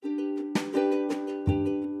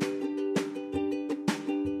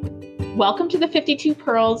Welcome to the 52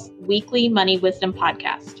 Pearls Weekly Money Wisdom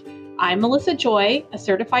Podcast. I'm Melissa Joy, a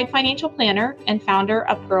certified financial planner and founder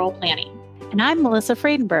of Pearl Planning. And I'm Melissa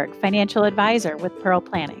Friedenberg, financial advisor with Pearl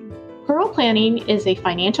Planning. Pearl Planning is a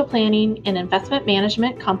financial planning and investment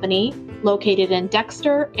management company located in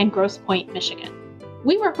Dexter and Grosse Pointe, Michigan.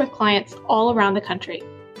 We work with clients all around the country.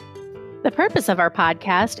 The purpose of our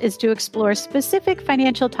podcast is to explore specific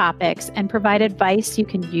financial topics and provide advice you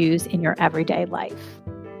can use in your everyday life.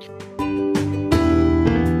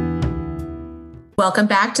 Welcome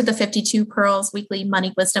back to the 52 Pearls Weekly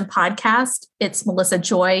Money Wisdom Podcast. It's Melissa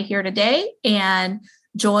Joy here today and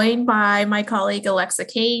joined by my colleague Alexa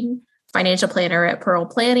Kane, financial planner at Pearl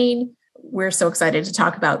Planning. We're so excited to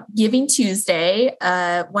talk about Giving Tuesday,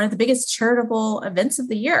 one of the biggest charitable events of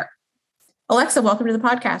the year. Alexa, welcome to the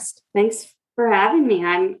podcast. Thanks for having me.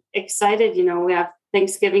 I'm excited. We have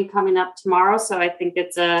Thanksgiving coming up tomorrow, so I think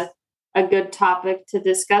it's a good topic to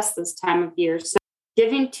discuss this time of year. So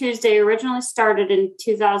Giving Tuesday originally started in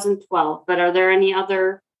 2012, but are there any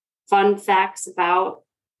other fun facts about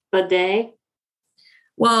the day?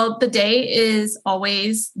 Well, the day is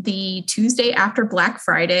always the Tuesday after Black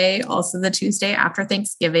Friday, also the Tuesday after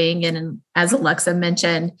Thanksgiving. And as Alexa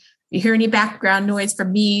mentioned, if you hear any background noise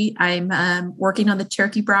from me, I'm working on the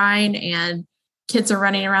turkey brine and kids are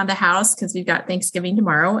running around the house because we've got Thanksgiving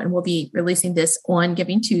tomorrow and we'll be releasing this on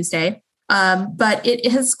Giving Tuesday. But it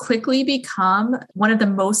has quickly become one of the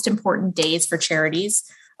most important days for charities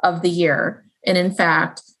of the year. And in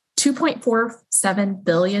fact, $2.47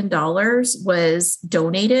 billion was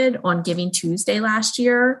donated on Giving Tuesday last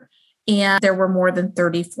year, and there were more than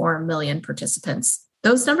 34 million participants.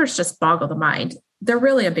 Those numbers just boggle the mind. They're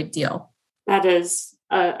really a big deal. That is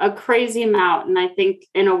a crazy amount. And I think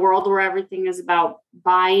in a world where everything is about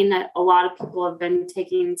buying, a lot of people have been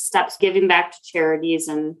taking steps, giving back to charities.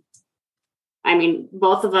 And I mean,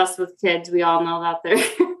 both of us with kids, we all know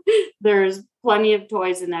that there's plenty of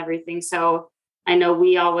toys and everything. So I know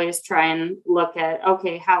we always try and look at,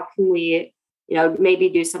 okay, how can we, maybe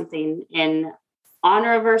do something in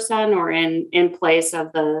honor of our son or in place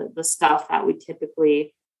of the stuff that we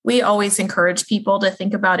typically. We always encourage people to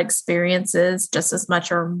think about experiences just as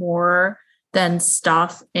much or more than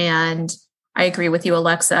stuff. And I agree with you,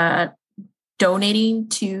 Alexa, donating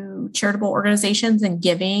to charitable organizations and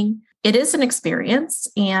giving, it is an experience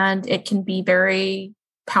and it can be very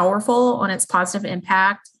powerful on its positive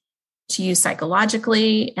impact to you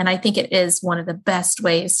psychologically. And I think it is one of the best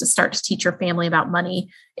ways to start to teach your family about money.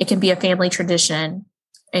 It can be a family tradition.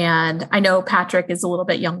 And I know Patrick is a little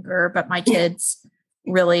bit younger, but my kids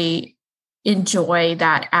really enjoy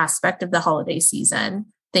that aspect of the holiday season,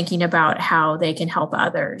 thinking about how they can help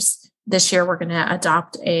others. This year, we're going to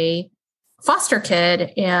adopt a foster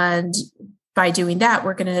kid. And by doing that,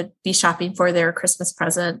 we're going to be shopping for their Christmas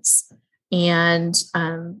presents. And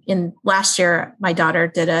in last year, my daughter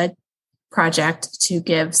did a project to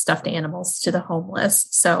give stuffed animals to the homeless.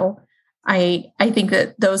 So I think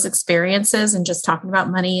that those experiences and just talking about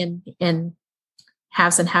money and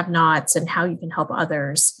haves and have-nots and how you can help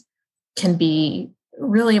others can be a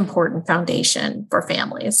really important foundation for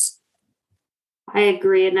families. I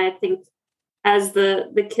agree. And I think as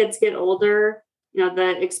the kids get older,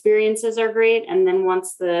 the experiences are great. And then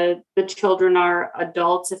once the children are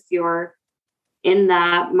adults, if you're in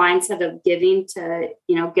that mindset of giving to,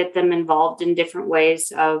 get them involved in different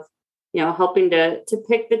ways of, helping to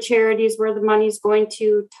pick the charities where the money's going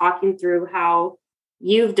to, talking through how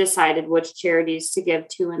you've decided which charities to give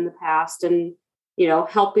to in the past and,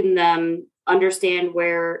 helping them understand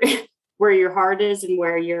where your heart is and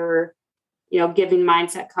where your, giving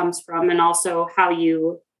mindset comes from, and also how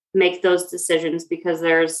you make those decisions, because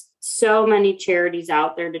there's so many charities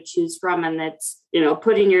out there to choose from, and it's,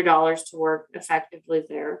 putting your dollars to work effectively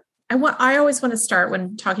there. I always want to start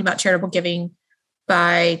when talking about charitable giving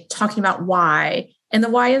by talking about why. And the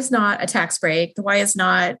why is not a tax break. The why is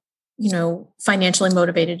not, financially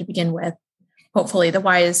motivated to begin with. Hopefully the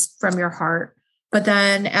why is from your heart. But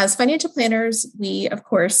then as financial planners, we, of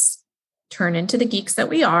course, turn into the geeks that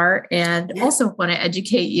we are and also want to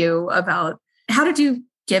educate you about how to do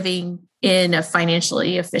giving in a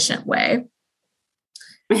financially efficient way.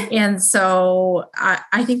 And so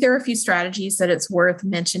I think there are a few strategies that it's worth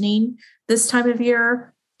mentioning this time of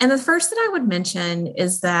year. And the first that I would mention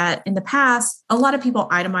is that in the past, a lot of people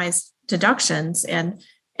itemize deductions, and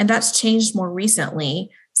that's changed more recently.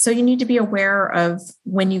 So you need to be aware of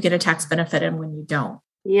when you get a tax benefit and when you don't.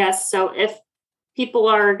 Yes. So if people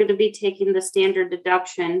are going to be taking the standard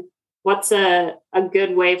deduction, what's a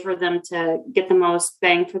good way for them to get the most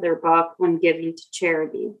bang for their buck when giving to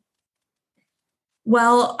charity?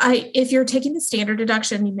 Well, if you're taking the standard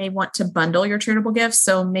deduction, you may want to bundle your charitable gifts.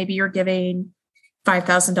 So maybe you're giving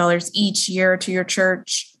 $5,000 each year to your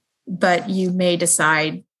church, but you may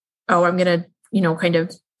decide, oh, I'm going to, kind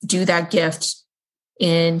of do that gift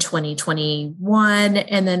in 2021,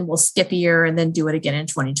 and then we'll skip a year and then do it again in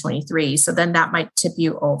 2023. So then that might tip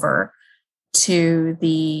you over to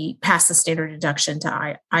past the standard deduction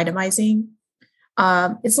to itemizing.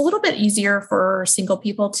 It's a little bit easier for single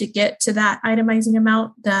people to get to that itemizing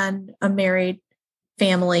amount than a married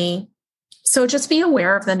family. So just be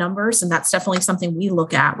aware of the numbers. And that's definitely something we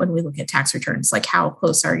look at when we look at tax returns, like how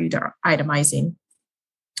close are you to itemizing?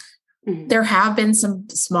 Mm-hmm. There have been some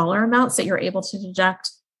smaller amounts that you're able to deduct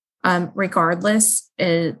regardless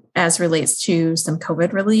as relates to some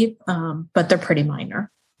COVID relief, but they're pretty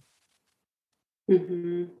minor.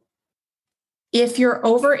 Mm-hmm. If you're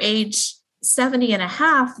over age 70 and a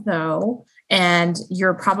half, though, and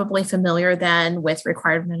you're probably familiar then with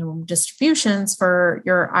required minimum distributions for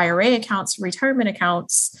your IRA accounts, retirement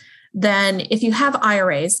accounts, then if you have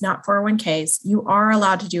IRAs, not 401ks, you are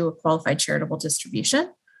allowed to do a qualified charitable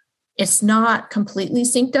distribution. It's not completely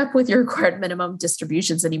synced up with your required minimum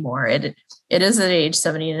distributions anymore. It is at age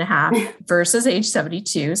 70 and a half versus age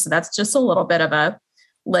 72. So that's just a little bit of a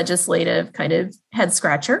legislative kind of head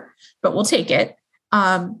scratcher, but we'll take it.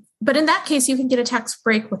 But in that case, you can get a tax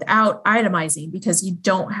break without itemizing because you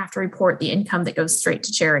don't have to report the income that goes straight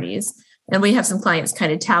to charities. And we have some clients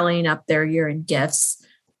kind of tallying up their year-end gifts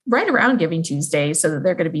right around Giving Tuesday so that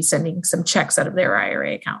they're going to be sending some checks out of their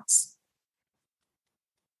IRA accounts.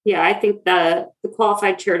 Yeah, I think the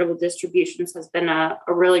qualified charitable distributions has been a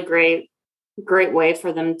really great way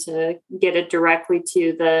for them to get it directly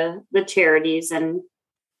to the charities, and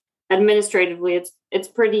administratively it's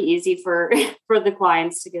pretty easy for the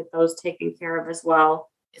clients to get those taken care of as well.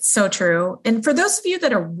 It's so true. And for those of you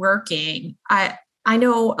that are working, I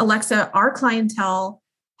know, Alexa, our clientele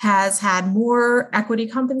has had more equity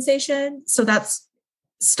compensation. So that's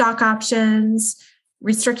stock options,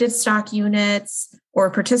 restricted stock units, or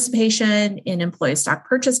participation in employee stock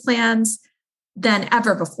purchase plans than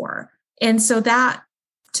ever before. And so that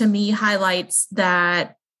to me highlights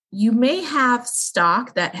that you may have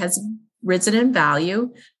stock that has risen in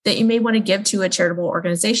value that you may want to give to a charitable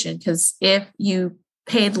organization, because if you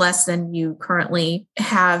paid less than you currently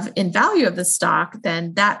have in value of the stock,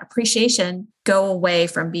 then that appreciation go away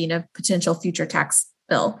from being a potential future tax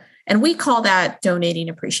bill. And we call that donating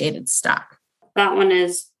appreciated stock. That one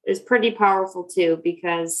is pretty powerful too,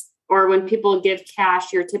 because, or when people give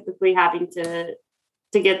cash, you're typically having to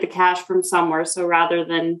get the cash from somewhere. So rather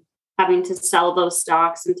than having to sell those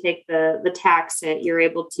stocks and take the tax hit, you're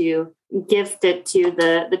able to gift it to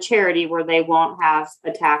the charity where they won't have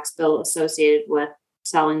a tax bill associated with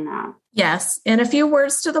selling that. Yes. And a few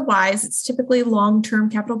words to the wise, it's typically long-term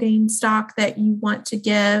capital gain stock that you want to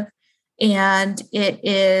give. And it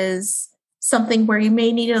is something where you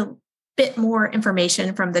may need a bit more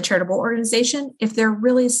information from the charitable organization. If they're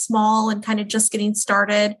really small and kind of just getting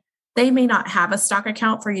started, they may not have a stock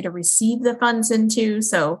account for you to receive the funds into.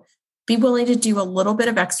 So be willing to do a little bit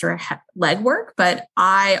of extra legwork, but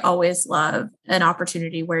I always love an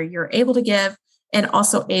opportunity where you're able to give and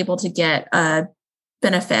also able to get a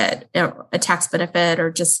benefit, a tax benefit,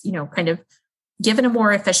 or just, kind of give in a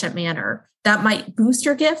more efficient manner that might boost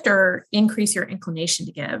your gift or increase your inclination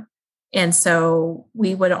to give. And so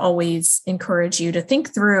we would always encourage you to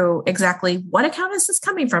think through exactly what account is this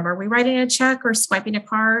coming from? Are we writing a check or swiping a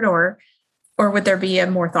card, or would there be a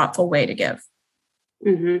more thoughtful way to give?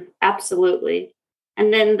 Mm-hmm. Absolutely.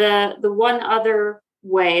 And then the one other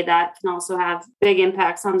way that can also have big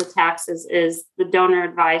impacts on the taxes is the donor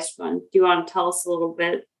advised fund. Do you want to tell us a little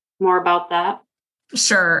bit more about that?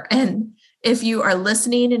 Sure. And if you are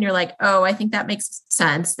listening and you're like, oh, I think that makes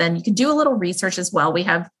sense, then you can do a little research as well. We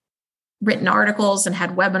have written articles and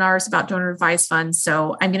had webinars about donor advised funds.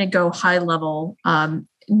 So I'm going to go high level,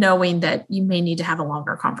 knowing that you may need to have a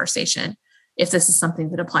longer conversation if this is something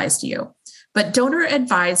that applies to you. But donor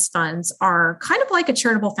advised funds are kind of like a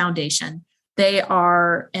charitable foundation. They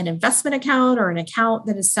are an investment account or an account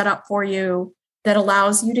that is set up for you that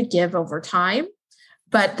allows you to give over time.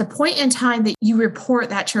 But the point in time that you report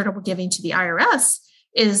that charitable giving to the IRS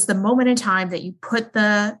is the moment in time that you put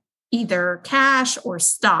the either cash or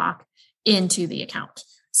stock into the account.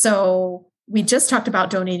 So we just talked about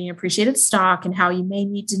donating appreciated stock and how you may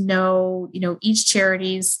need to know, each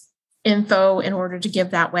charity's info in order to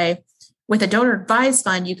give that way. With a donor advised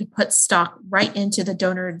fund, you could put stock right into the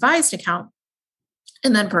donor advised account.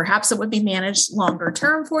 And then perhaps it would be managed longer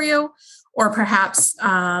term for you, or perhaps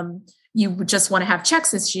you would just want to have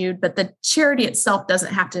checks issued, but the charity itself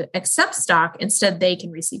doesn't have to accept stock. Instead, they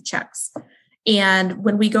can receive checks. And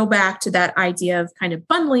when we go back to that idea of kind of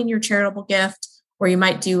bundling your charitable gift, where you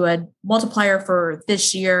might do a multiplier for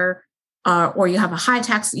this year, or you have a high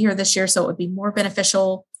tax year this year, so it would be more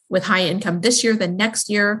beneficial with high income this year than next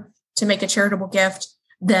year to make a charitable gift,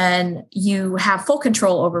 then you have full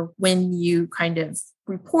control over when you kind of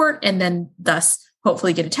report and then thus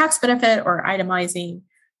hopefully get a tax benefit or itemizing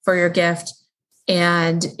for your gift.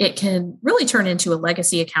 And it can really turn into a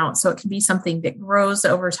legacy account. So it can be something that grows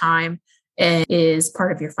over time and is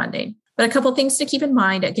part of your funding. But a couple of things to keep in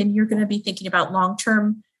mind. Again, you're going to be thinking about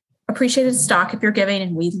long-term appreciated stock if you're giving,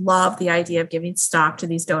 and we love the idea of giving stock to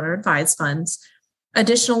these donor advised funds.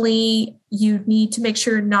 Additionally, you need to make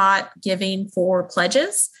sure you're not giving for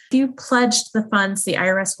pledges. If you pledged the funds, the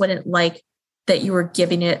IRS wouldn't like that you were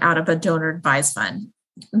giving it out of a donor advised fund.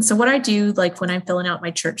 And so what I do, like when I'm filling out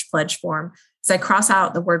my church pledge form, is I cross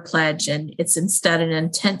out the word pledge and it's instead an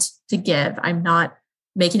intent to give. I'm not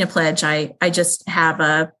making a pledge. I just have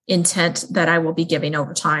a intent that I will be giving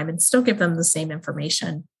over time and still give them the same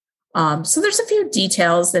information. So there's a few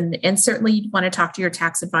details and certainly you'd want to talk to your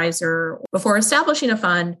tax advisor before establishing a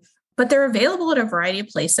fund, but they're available at a variety of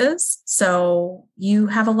places. So you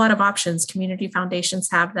have a lot of options. Community foundations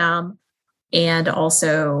have them, and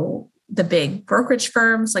also the big brokerage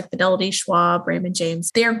firms like Fidelity, Schwab, Raymond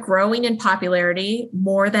James. They're growing in popularity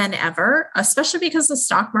more than ever, especially because the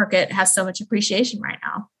stock market has so much appreciation right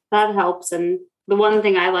now. That helps. And the one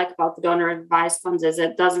thing I like about the donor advised funds is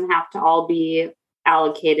it doesn't have to all be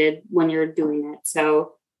allocated when you're doing it.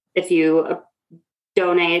 So if you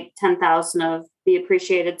donate 10,000 of the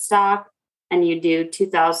appreciated stock and you do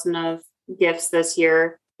 2,000 of gifts this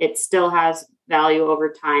year, it still has value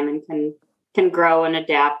over time and can grow and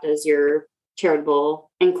adapt as your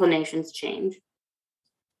charitable inclinations change.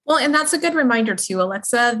 Well, and that's a good reminder too,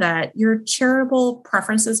 Alexa, that your charitable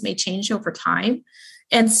preferences may change over time.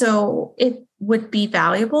 And so it would be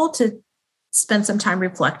valuable to spend some time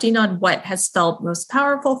reflecting on what has felt most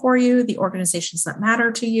powerful for you, the organizations that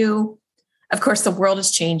matter to you. Of course, the world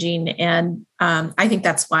is changing. And I think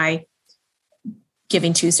that's why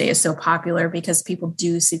Giving Tuesday is so popular, because people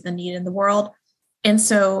do see the need in the world. And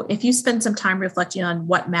so if you spend some time reflecting on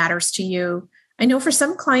what matters to you, I know for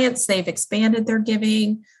some clients, they've expanded their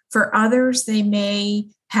giving. For others, they may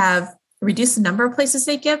have reduced the number of places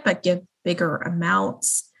they give, but give bigger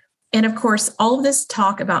amounts. And of course, all of this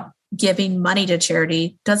talk about giving money to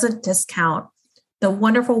charity doesn't discount the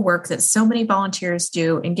wonderful work that so many volunteers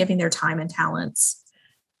do in giving their time and talents.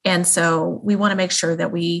 And so we want to make sure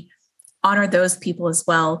that we honor those people as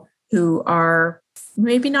well who are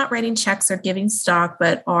maybe not writing checks or giving stock,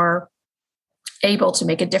 but are able to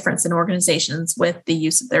make a difference in organizations with the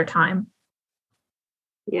use of their time.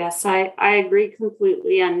 Yes, I agree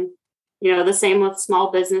completely. And, the same with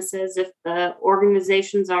small businesses. If the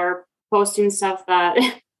organizations are posting stuff that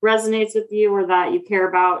resonates with you or that you care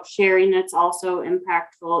about sharing, it's also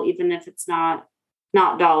impactful, even if it's not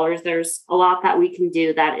dollars. There's a lot that we can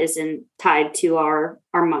do that isn't tied to our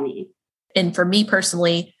money. And for me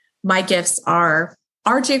personally, my gifts are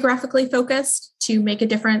geographically focused to make a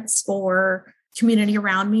difference for community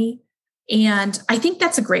around me. And I think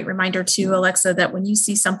that's a great reminder too, Alexa, that when you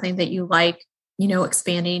see something that you like,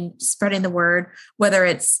 expanding, spreading the word, whether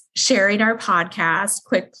it's sharing our podcast,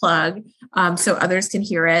 quick plug, so others can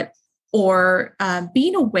hear it, or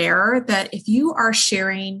being aware that if you are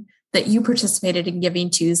sharing that you participated in Giving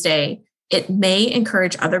Tuesday, it may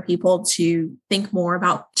encourage other people to think more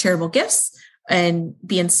about charitable gifts and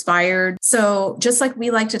be inspired. So just like we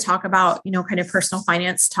like to talk about, kind of personal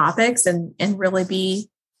finance topics and really be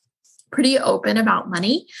pretty open about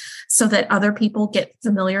money so that other people get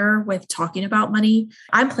familiar with talking about money.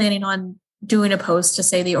 I'm planning on doing a post to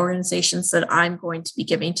say the organizations that I'm going to be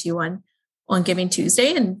giving to on Giving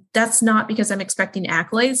Tuesday. And that's not because I'm expecting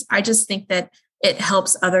accolades. I just think that it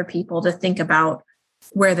helps other people to think about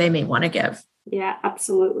where they may want to give. Yeah,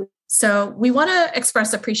 absolutely. So we want to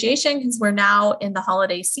express appreciation because we're now in the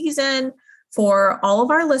holiday season for all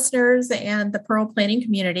of our listeners and the Pearl Planning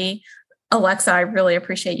community. Alexa, I really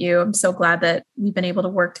appreciate you. I'm so glad that we've been able to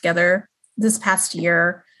work together this past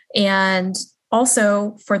year. And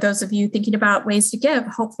also for those of you thinking about ways to give,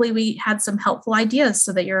 hopefully we had some helpful ideas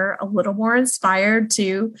so that you're a little more inspired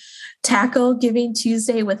to tackle Giving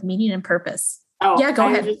Tuesday with meaning and purpose. Oh, yeah, go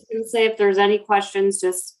ahead. I was just going to say, if there's any questions,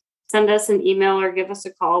 just send us an email or give us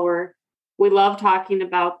a call. We love talking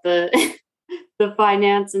about the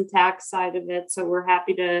finance and tax side of it. So we're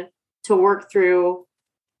happy to work through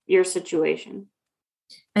your situation.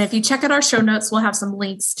 And if you check out our show notes, we'll have some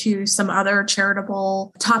links to some other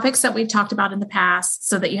charitable topics that we've talked about in the past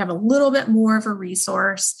so that you have a little bit more of a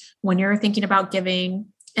resource when you're thinking about giving.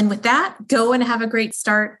 And with that, go and have a great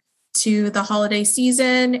start to the holiday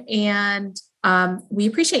season. And we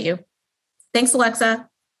appreciate you. Thanks, Alexa.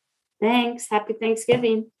 Thanks. Happy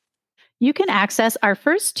Thanksgiving. You can access our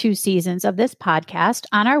first 2 seasons of this podcast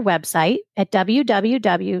on our website at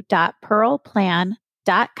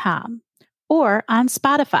www.pearlplan.com. or on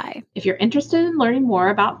Spotify. If you're interested in learning more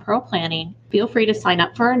about Pearl Planning, feel free to sign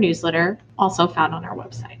up for our newsletter, also found on our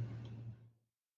website.